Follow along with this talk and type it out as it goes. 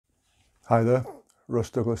Hi there, Russ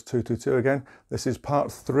Douglas 222 again. This is part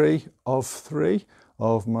 3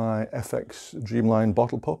 of my FX Dreamline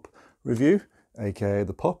Bottle-Pup review, aka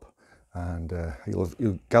the pup. And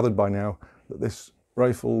you've gathered by now that this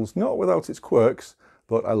rifle's not without its quirks,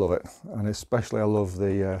 but I love it. And especially I love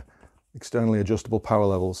the externally adjustable power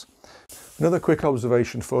levels. Another quick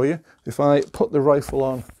observation for you. If I put the rifle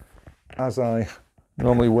on as I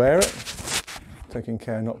normally wear it, taking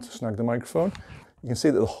care not to snag the microphone, you can see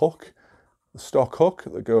that the hook, the stock hook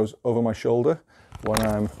that goes over my shoulder when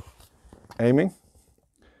I'm aiming,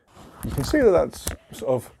 you can see that that's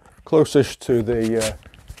sort of closest to the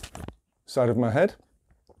side of my head.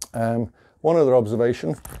 One other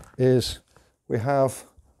observation is we have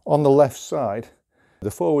on the left side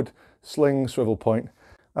the forward sling swivel point.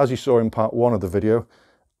 As you saw in part 1 of the video,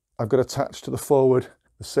 I've got attached to the forward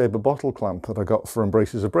the saber bottle clamp that I got from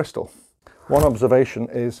Braces of Bristol. One observation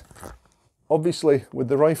is, obviously with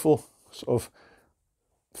the rifle sort of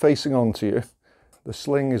facing onto you, the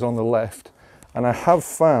sling is on the left, and I have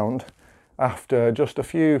found after just a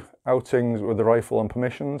few outings with the rifle on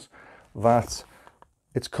permissions that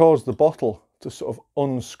it's caused the bottle to sort of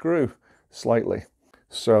unscrew slightly.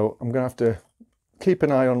 So I'm going to have to keep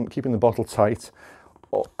an eye on keeping the bottle tight,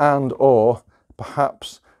 or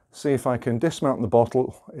perhaps see if I can dismount the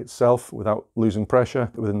bottle itself without losing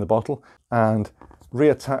pressure within the bottle and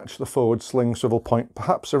reattach the forward sling swivel point,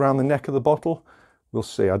 perhaps around the neck of the bottle. We'll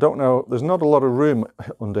see. I don't know. There's not a lot of room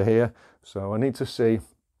under here, so I need to see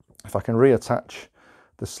if I can reattach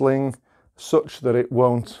the sling such that it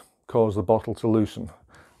won't cause the bottle to loosen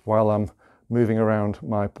while I'm moving around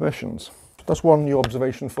my permissions. That's one new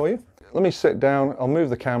observation for you. Let me sit down, I'll move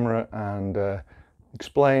the camera and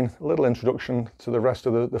explain a little introduction to the rest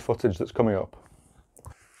of the footage that's coming up.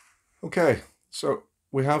 Okay, so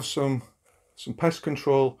we have some pest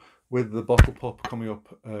control with the Bottle-Pup coming up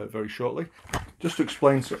very shortly. Just to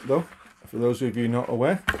explain something though, for those of you not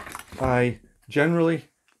aware, I generally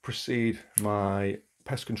precede my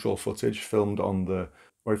pest control footage filmed on the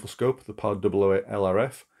rifle scope, the PEST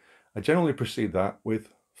LRF. I generally precede that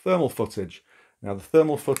with thermal footage. Now the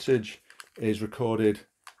thermal footage is recorded,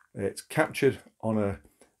 it's captured on a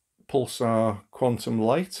Pulsar Quantum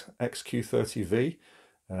Light XQ30V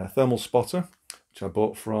thermal spotter, which I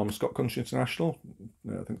bought from Scott Country International,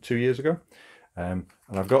 I think 2 years ago. And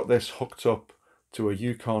I've got this hooked up to a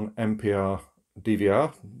Yukon MPR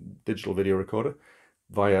DVR, digital video recorder,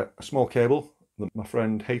 via a small cable that my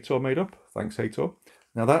friend Hator made up. Thanks, Hator.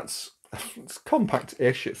 Now it's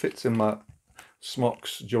compact-ish, it fits in my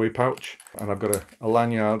Smocks Joey pouch, and I've got a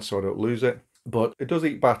lanyard so I don't lose it, but it does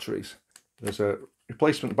eat batteries. There's a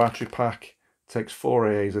replacement battery pack, takes 4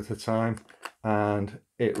 AAs at a time, and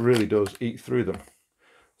it really does eat through them.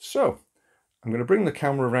 So I'm going to bring the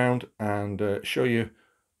camera around and show you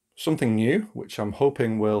something new, which I'm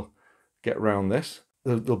hoping will get around this.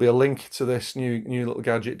 There'll be a link to this new little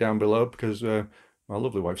gadget down below because my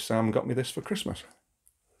lovely wife Sam got me this for Christmas.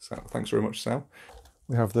 So thanks very much, Sam.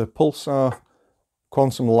 We have the Pulsar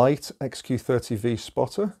Quantum Light XQ30V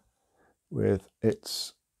spotter with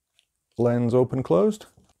its lens open closed.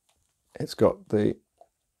 It's got the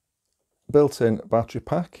built-in battery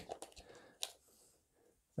pack,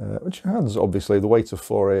 which has obviously the weight of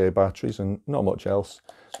 4 AA batteries and not much else,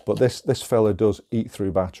 but this fella does eat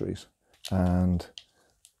through batteries. And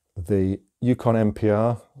the Yukon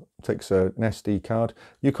MPR takes an SD card.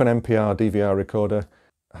 Yukon MPR DVR recorder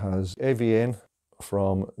has AV in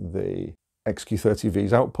from the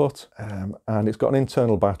XQ30V's output, and it's got an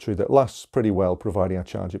internal battery that lasts pretty well providing I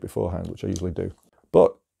charge it beforehand, which I usually do.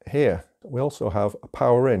 But here we also have a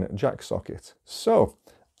power in jack socket. So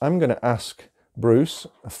I'm going to ask Bruce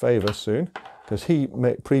a favour soon, because he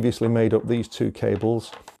previously made up these two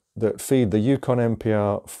cables that feed the Yukon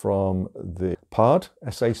MPR from the PARD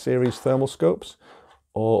SA series thermal scopes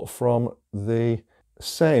or from the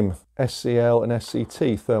same SCL and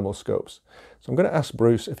SCT thermal scopes. So I'm going to ask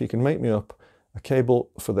Bruce if he can make me up a cable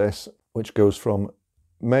for this, which goes from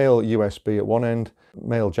male USB at one end,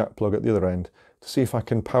 male jack plug at the other end, to see if I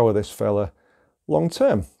can power this fella long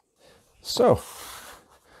term. So,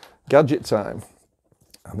 gadget time.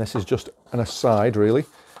 And this is just an aside really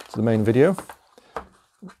to the main video.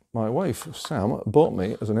 My wife Sam bought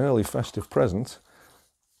me as an early festive present.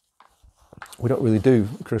 We don't really do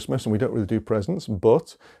Christmas and we don't really do presents,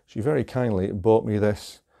 but she very kindly bought me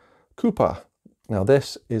this Cooper. Now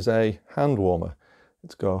this is a hand warmer.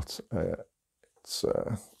 It's got, it's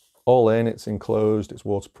all in, it's enclosed, it's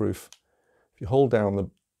waterproof. If you hold down the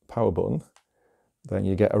power button, then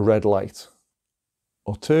you get a red light,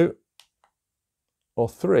 or 2, or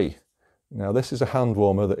 3. Now this is a hand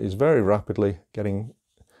warmer that is very rapidly getting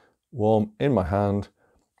warm in my hand,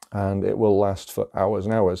 and it will last for hours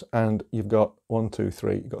and hours. And you've got 1, 2,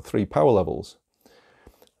 3, you've got 3 power levels.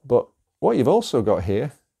 But what you've also got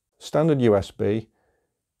here, standard USB.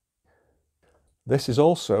 This is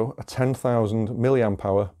also a 10,000 milliamp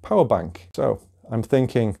hour power bank. So I'm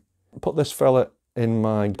thinking, put this fella in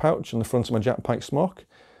my pouch in the front of my Jack Pyke smock,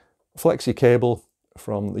 flexi cable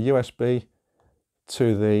from the USB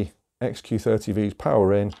to the XQ30V's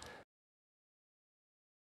power in.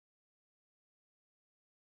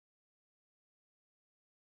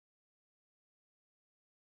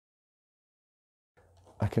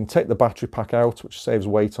 I can take the battery pack out, which saves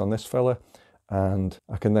weight on this fella, and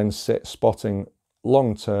I can then sit spotting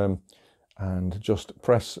long term and just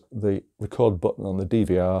press the record button on the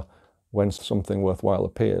DVR when something worthwhile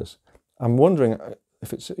appears. I'm wondering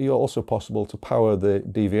if it's also possible to power the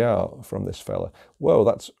DVR from this fella. Whoa,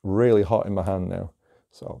 that's really hot in my hand now.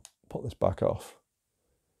 So I'll put this back off.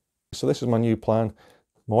 So this is my new plan.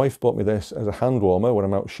 My wife bought me this as a hand warmer when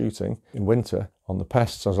I'm out shooting in winter on the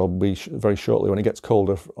pests, as I'll be very shortly when it gets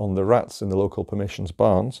colder on the rats in the local permissions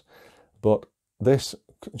barns. But this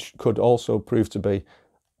could also prove to be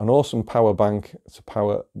an awesome power bank to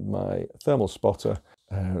power my thermal spotter.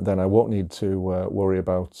 Then I won't need to worry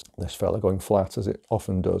about this fella going flat, as it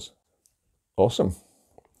often does. Awesome.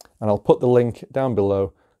 And I'll put the link down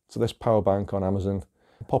below to this power bank on Amazon.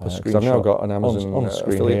 Pop a screenshot. I've now got an Amazon on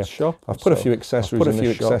screen here. Shop. I've put a few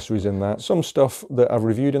accessories in that. Some stuff that I've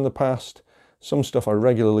reviewed in the past, some stuff I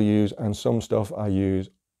regularly use, and some stuff I use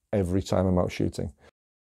every time I'm out shooting.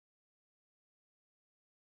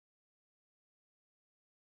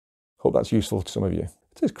 Hope that's useful to some of you.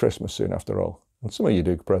 It is Christmas soon after all, and some of you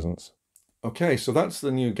do presents. Okay, so that's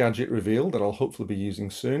the new gadget reveal that I'll hopefully be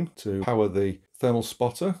using soon to power the thermal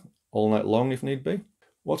spotter all night long if need be.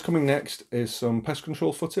 What's coming next is some pest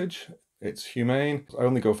control footage. It's humane. I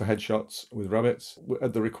only go for headshots with rabbits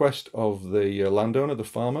at the request of the landowner, the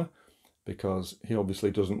farmer, because he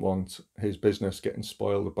obviously doesn't want his business getting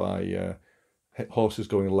spoiled by horses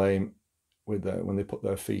going lame with when they put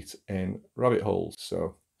their feet in rabbit holes.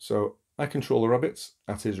 So I control the rabbits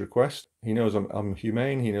at his request. He knows I'm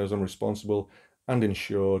humane, he knows I'm responsible and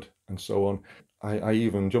insured and so on. I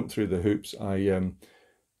even jump through the hoops. I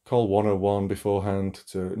call 101 beforehand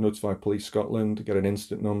to notify Police Scotland, get an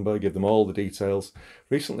incident number, give them all the details.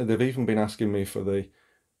 Recently they've even been asking me for the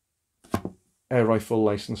air rifle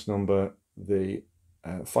license number, the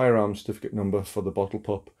firearms certificate number for the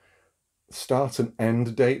Bottle-Pup, start and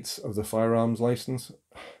end dates of the firearms license.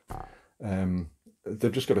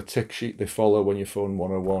 They've just got a tick sheet they follow when you phone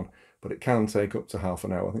 101, but it can take up to half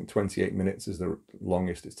an hour. I think 28 minutes is the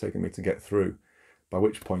longest it's taken me to get through, by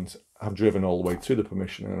which point I've driven all the way to the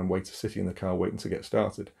permission and I'm sitting in the car waiting to get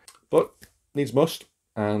started. But needs must,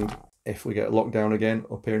 and if we get locked down again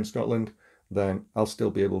up here in Scotland, then I'll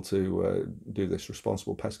still be able to do this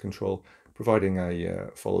responsible pest control, providing I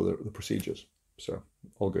follow the procedures. So,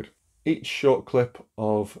 all good. Each short clip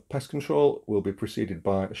of pest control will be preceded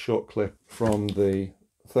by a short clip from the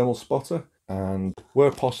thermal spotter, and where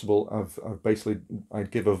possible I'd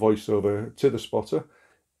give a voiceover to the spotter.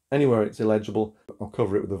 Anywhere it's illegible, I'll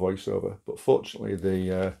cover it with a voiceover, but fortunately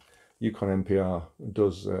the Yukon NPR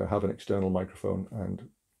does have an external microphone and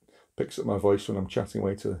picks up my voice when I'm chatting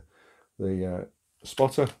away to the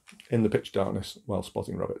spotter in the pitch darkness while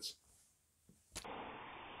spotting rabbits.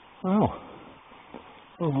 Well,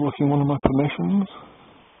 overlooking one of my permissions,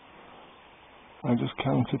 I just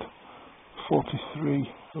counted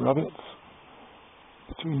 43 rabbits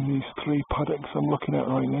between these 3 paddocks I'm looking at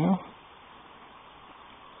right now.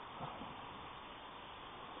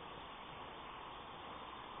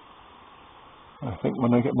 I think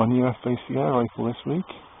when I get my new FAC air rifle this week,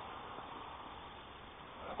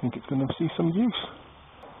 I think it's going to see some use.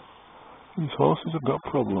 These horses have got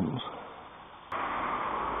problems.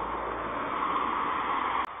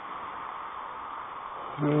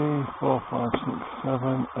 3, 4, 5, 6,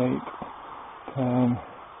 7, 8, 10,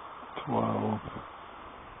 12,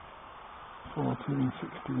 14,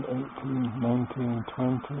 16, 18, 19,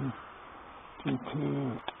 20,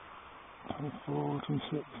 22, 24,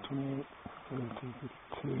 26, 28, 30,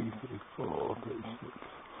 32, 34, 36,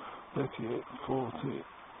 38, 40,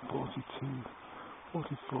 42,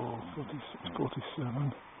 44, 46,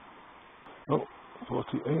 47, oh,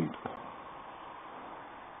 48,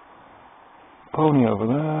 pony over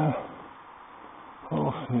there,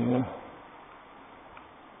 horse here,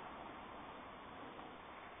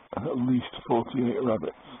 and at least 48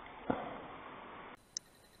 rabbits.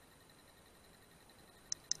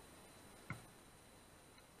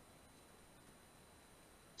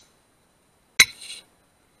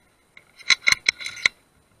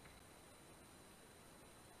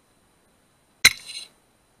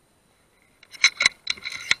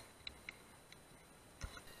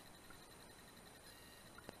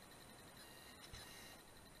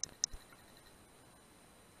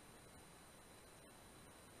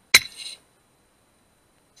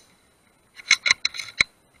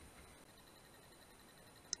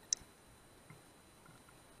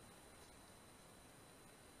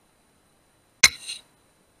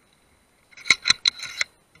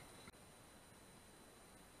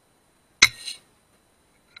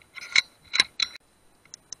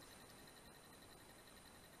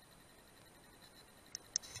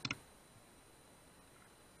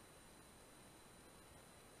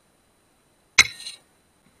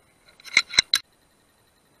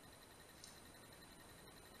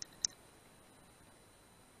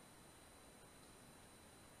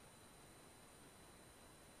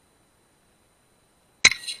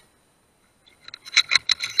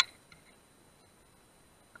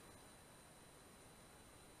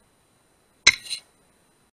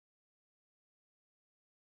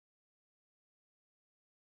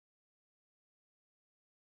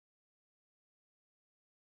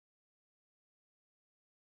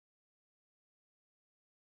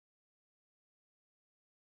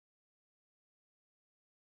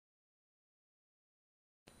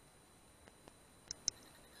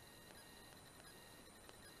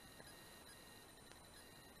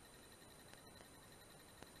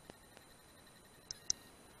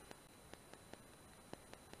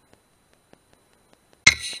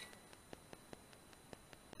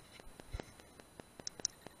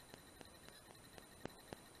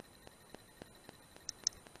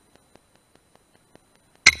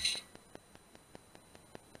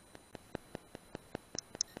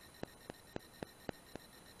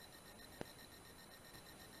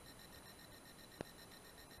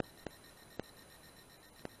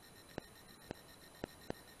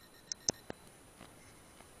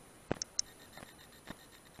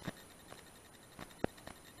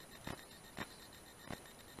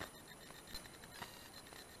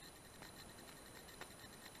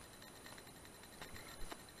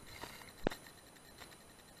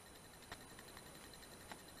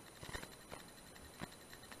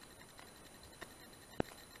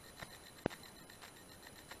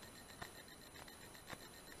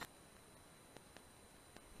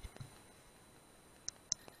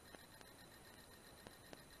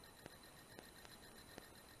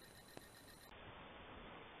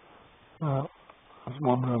 There's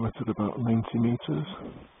one rabbit at about 90 metres.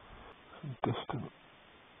 Some distant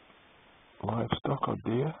livestock or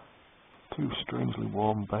deer. 2 strangely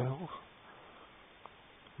warm bales.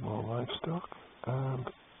 More livestock. And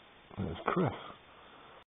there's Chris.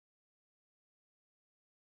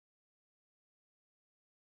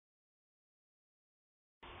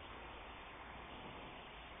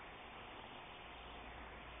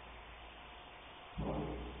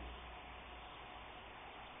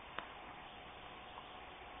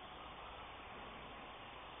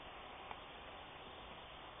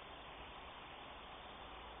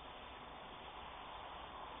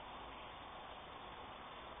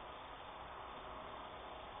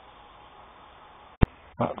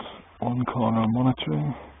 That's one corner I'm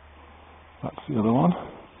monitoring. That's the other one.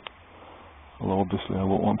 Although obviously I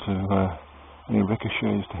won't want to any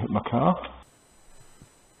ricochets to hit my car.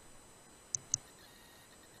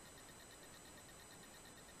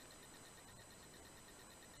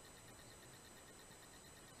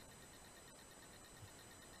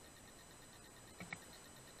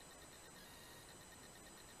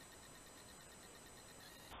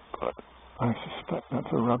 But I suspect that's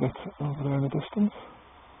a rabbit over there in the distance.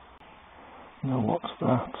 Now what's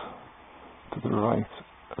that to the right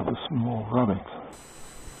of the small rabbit?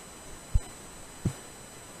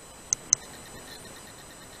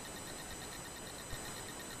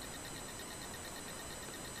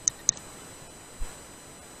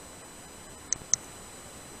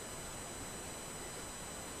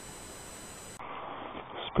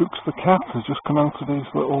 Spooks the cat has just come out of his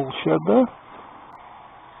little shed there.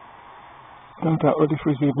 No doubt ready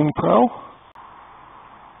for his evening prowl.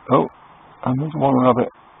 Oh, and there's one rabbit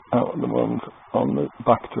out at the moment on the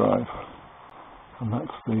back drive. And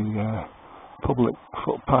that's the public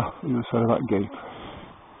footpath either side of that gate.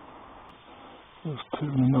 There's 2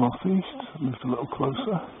 in the northeast, moved a little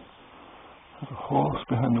closer. There's a horse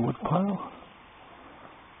behind the woodpile.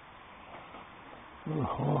 There's a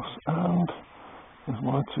horse, and there's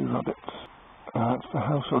 1 or 2 rabbits. It's the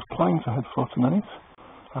house I was planning to head for tonight,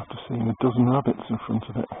 after seeing a dozen rabbits in front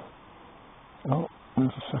of it. Oh,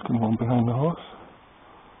 there's the second one behind the horse.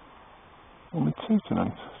 Only 2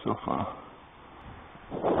 tonight so far.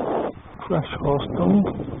 Fresh horse dung.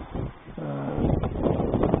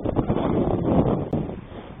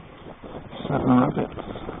 7 rabbits.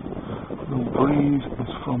 The breeze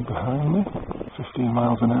is from behind me, 15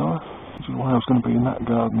 miles an hour, which is why I was going to be in that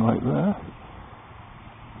garden right there,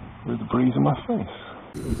 with the breeze in my face.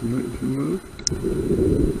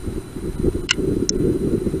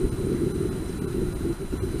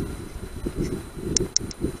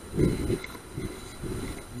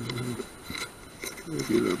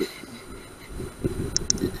 Rabbit.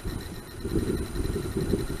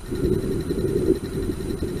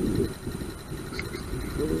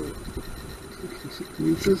 66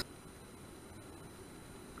 meters.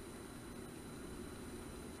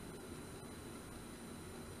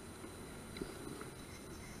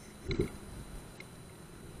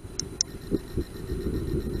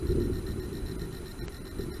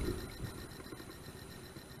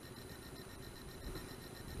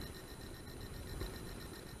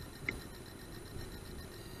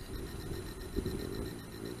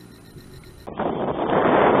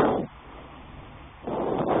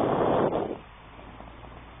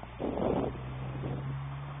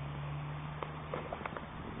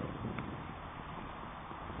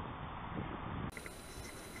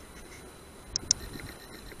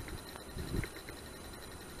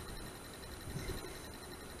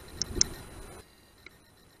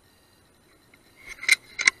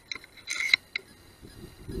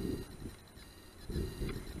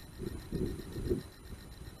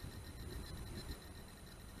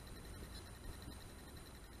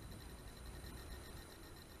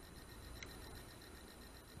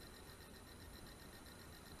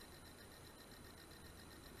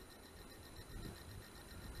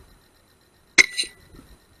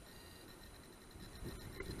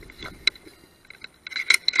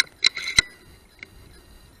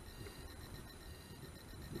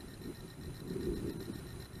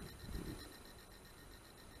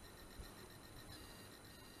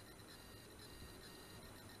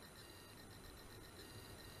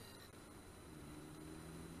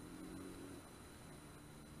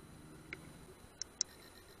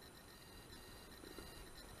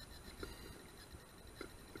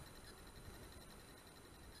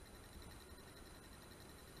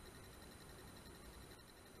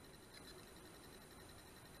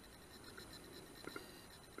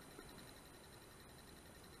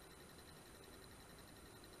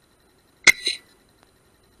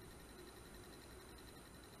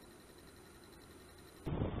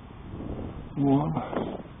 1,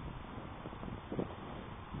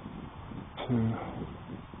 2,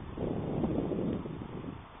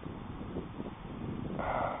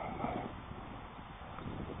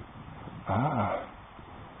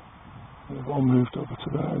 they've all moved over to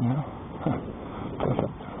there now.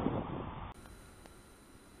 Perfect.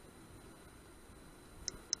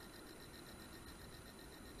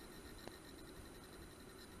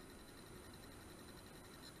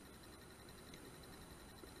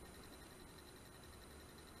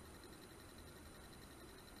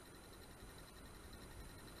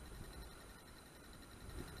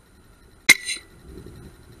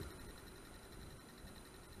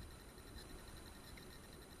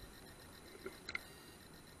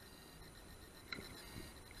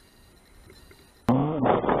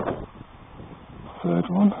 Third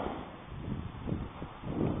one.